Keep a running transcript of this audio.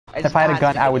If I had a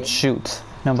gun, I would shoot.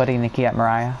 Nobody Nicki at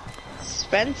Mariah.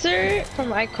 Spencer from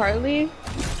iCarly.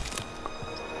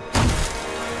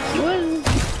 He was...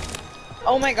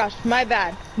 Oh my gosh, my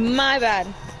bad. My bad.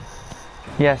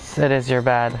 Yes, it is your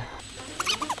bad.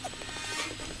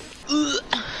 Ooh,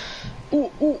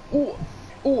 ooh, ooh, ooh,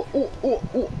 ooh, ooh,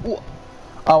 ooh, ooh.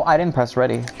 Oh, I didn't press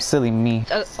ready. Silly me.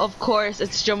 Of course,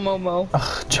 it's Jamomo.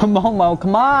 Ugh, Jamomo,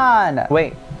 come on!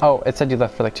 Wait. Oh, it said you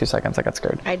left for like 2 seconds. I got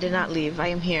scared. I did not leave. I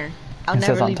am here. I'll It says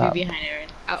never on leave top. you behind, Aaron.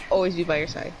 I'll always be by your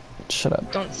side. Shut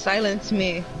up. Don't silence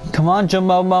me. Come on,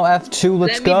 Jamomo F2,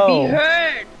 let's go. Let me be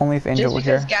heard. Only if Angel Just were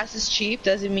because here. gas is cheap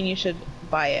doesn't mean you should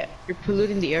buy it. You're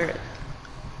polluting the earth.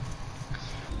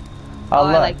 Oh,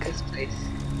 I look. like this place.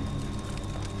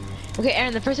 Okay,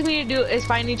 Aaron, the first thing we need to do is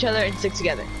find each other and stick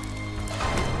together.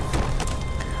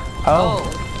 Oh.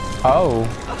 Oh.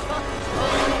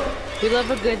 We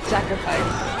love a good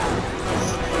sacrifice.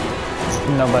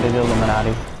 Nobody the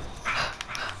Illuminati.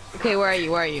 Okay, where are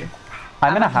you? Where are you?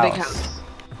 I'm in a at the house. big house.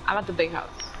 I'm at the big house.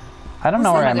 I don't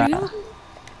know where I'm at.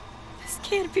 This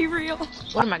can't be real.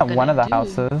 What am I gonna One of the do?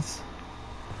 houses.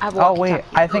 I have Oh wait,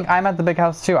 walkie-talkie. I think I'm at the big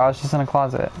house too. I was just in a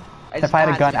closet. If I had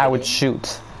a gun, I would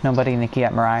shoot. Nobody Nicki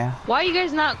at Mariah. Why are you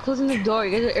guys not closing the door?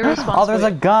 You guys are irresponsible. Oh, there's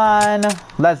a gun!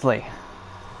 Leslie.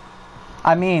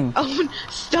 I mean, Oh,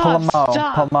 stop! Palamo.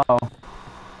 Stop! Palamo.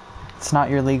 It's not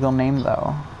your legal name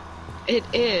though. It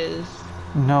is.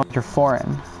 No, you're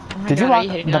foreign. Oh my Did you God, are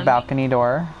lock hitting the on me? balcony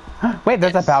door? Wait,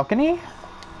 there's Yes. a balcony?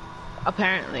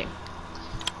 Apparently.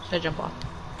 Should I jump off?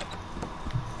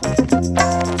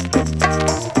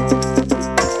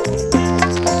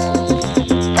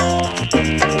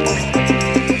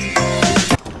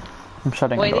 I'm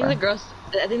shutting Wait, the door.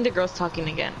 I think the girl's talking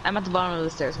again. I'm at the bottom of the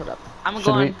stairs. Hold up. I'm Should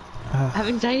going. we- I have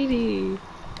anxiety.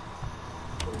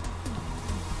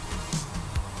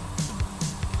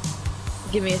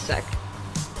 Give me a sec.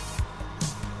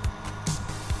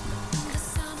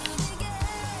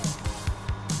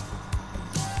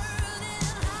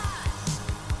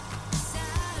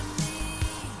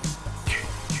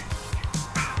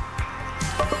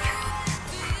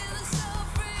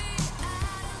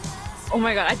 Oh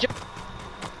my god, I jumped.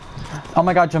 Oh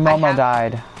my god, Jamomo have-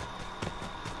 died.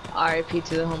 RIP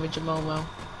to the homie Jamomo.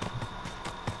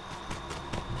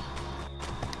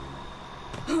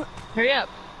 Hurry up.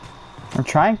 I'm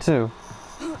trying to.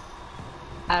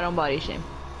 I don't body shame.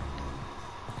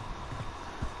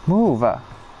 Move.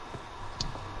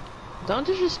 Don't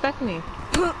disrespect me.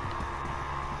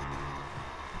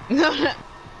 No.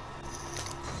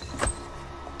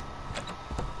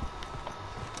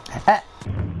 Eh.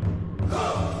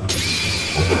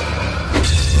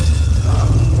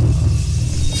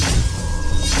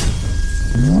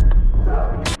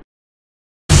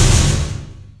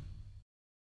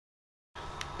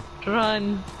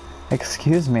 Run.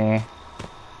 Excuse me.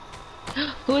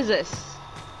 Who is this?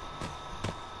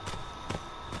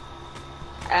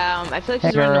 I feel like Hey,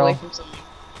 she's running girl. away from someone.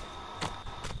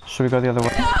 Should we go the other way?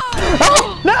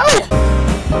 Oh, no!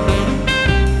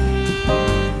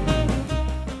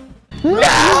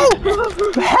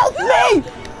 No! Help me!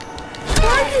 Where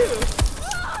are you?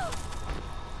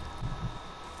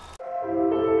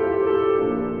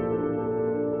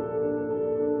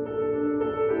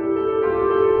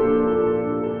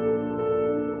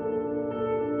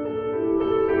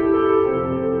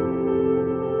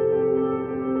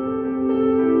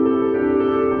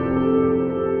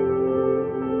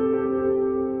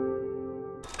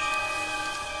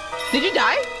 Did you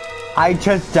die? I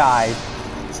just died.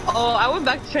 Oh, I went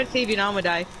back to try to save you. Now I'm gonna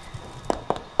die.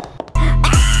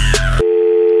 911,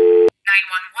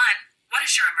 what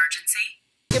is your emergency?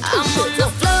 I'm on the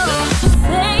floor,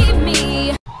 save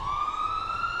me.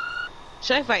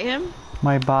 Should I fight him?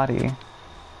 My body.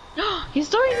 He's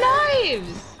throwing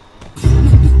knives.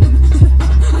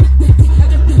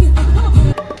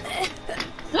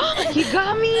 He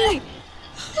got me.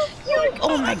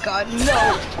 Oh my god,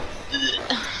 no.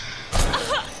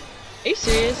 Are you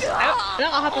serious? That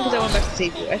all happened because I went back to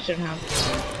save you. I shouldn't have.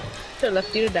 Should have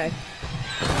left you to die.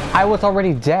 I was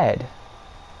already dead.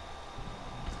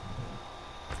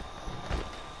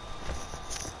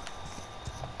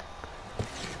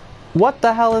 What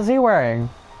the hell is he wearing?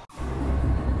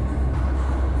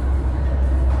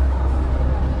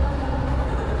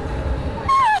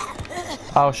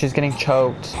 Oh, she's getting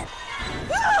choked.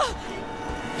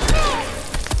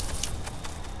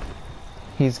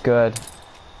 He's good.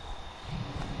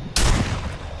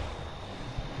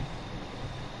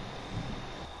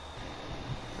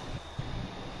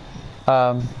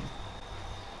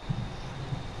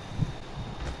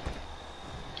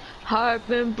 Heart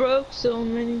been broke so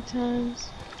many times.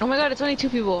 Oh my god, it's only 2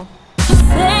 people.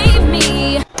 Save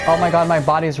Oh my god, my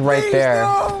body's right there.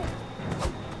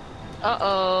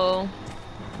 Uh-oh.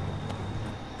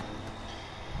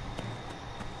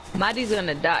 Maddie's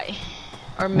gonna die.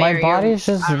 Or My Mary. body's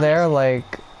just there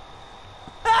like...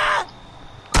 Like,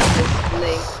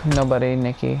 Nobody,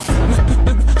 Nikki.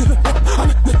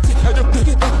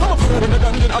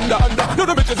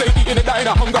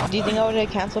 do you think I would have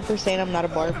canceled for saying I'm not a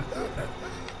barb?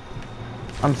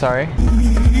 I'm sorry.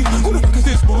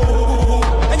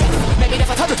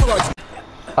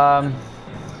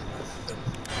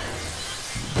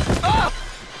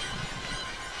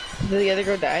 Did the other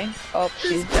girl die? Oh,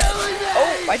 she's dead.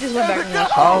 Oh, I just went back and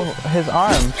watched. Oh, his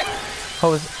arm.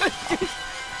 Oh, his...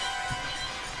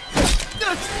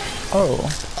 Oh.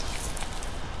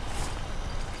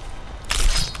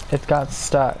 It got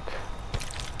stuck.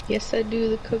 Yes, I do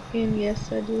the cooking.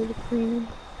 Yes, I do the cleaning.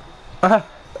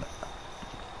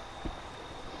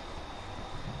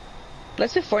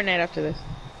 Let's do Fortnite after this.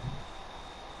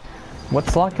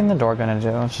 What's locking the door gonna do?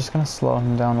 It's just gonna slow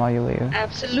him down while you leave.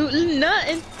 Absolutely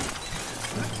nothing.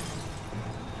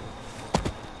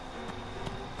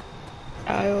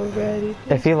 I already.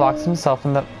 If he locks himself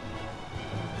in the...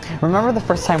 Remember the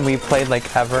first time we played,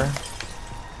 like, ever?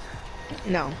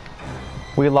 No.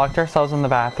 We locked ourselves in the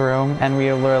bathroom and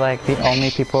we were like the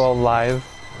only people alive.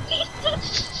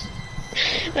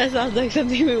 That sounds like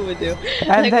something we would do.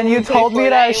 And like then you told me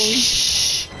to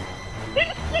shh.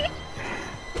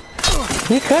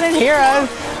 He couldn't hear us.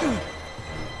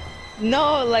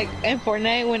 No, like in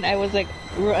Fortnite when I was like,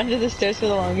 we were under the stairs for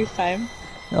the longest time.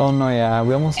 Oh no, yeah,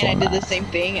 we almost and I done did that. the same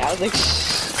thing. I was like, shh.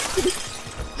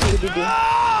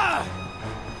 Scooby-Doo.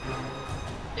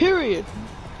 Period.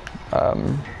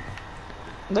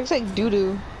 Looks like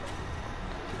doo-doo.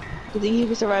 Do you think he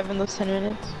could survive in those 10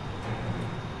 minutes?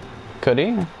 Could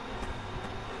he?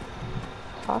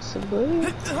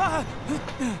 Possibly.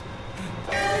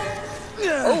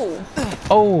 Oh!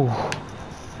 Oh!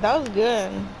 That was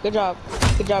good. Good job.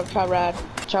 Good job, Chawrad.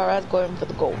 Chawrad's going for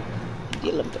the gold. The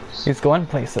Olympics. He's going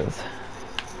places.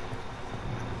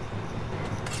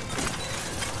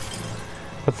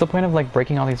 What's the point of like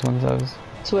breaking all these windows?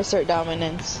 To assert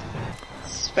dominance.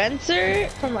 Spencer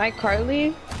from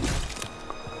iCarly.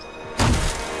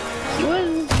 He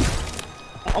was...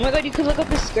 Oh my god, you could look up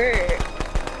his skirt.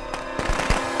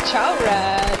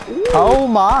 Chawrad. Ooh. Oh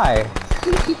my!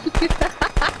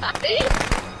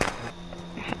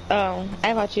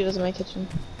 I thought she was in my kitchen.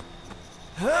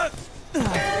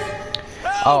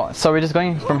 Oh, so we're just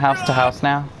going from house to house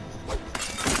now?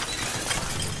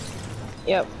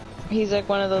 Yep. He's like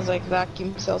one of those like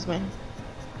vacuum salesmen.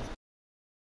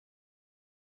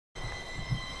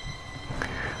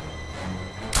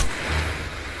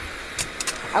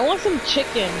 I want some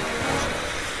chicken.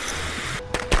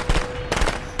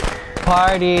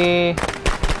 Party!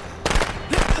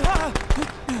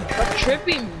 What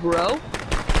tripping, bro?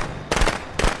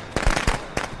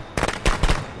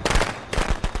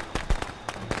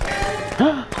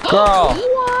 Girl!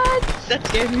 What? That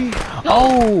scared me.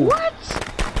 Oh! What?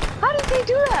 How did they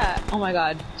do that? Oh my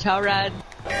god. Chawrad.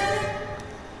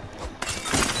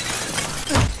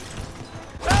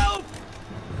 Help!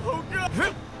 Oh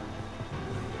god!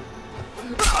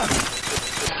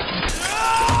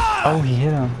 Oh, he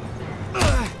hit him.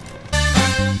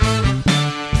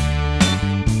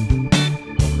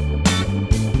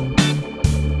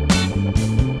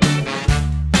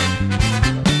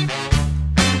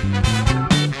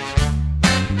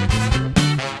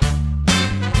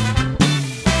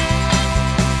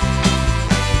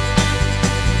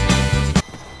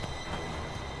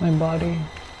 My body.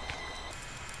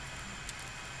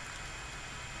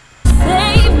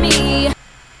 Save me.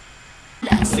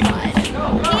 That's fine.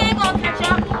 He ain't gonna catch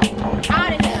up.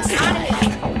 Out of here. Out of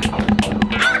here.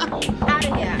 Out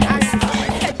of here. Out of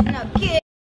here. Catching up, kid.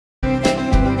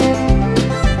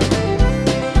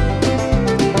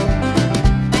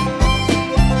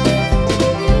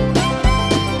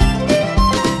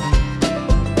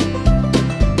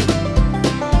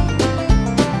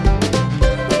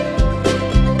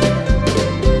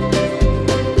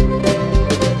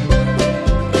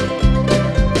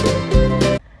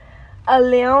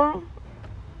 Eleven,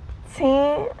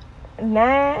 10,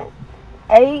 9,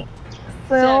 8,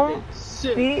 7,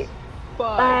 6,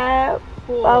 5,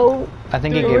 4, I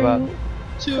think he gave up.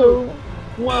 2,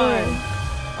 1.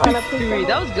 Victory.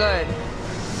 That was good.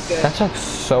 Good. That took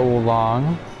so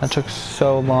long. That took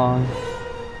so long.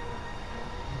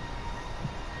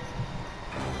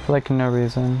 For like no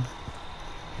reason.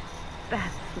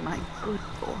 That's my good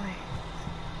boy.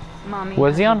 Mommy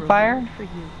Was he has a on fire? reward for you.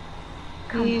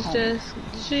 Come He's home. just,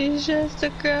 she's just a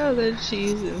girl and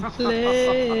she's in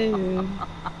flame.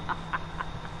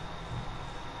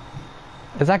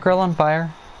 Is that girl on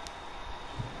fire?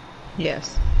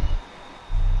 Yes.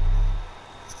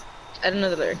 I don't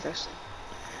know the lyrics actually.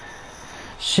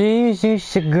 She's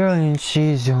just a girl and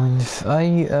she's on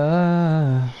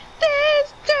fire.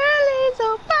 This girl is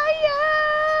on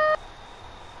fire.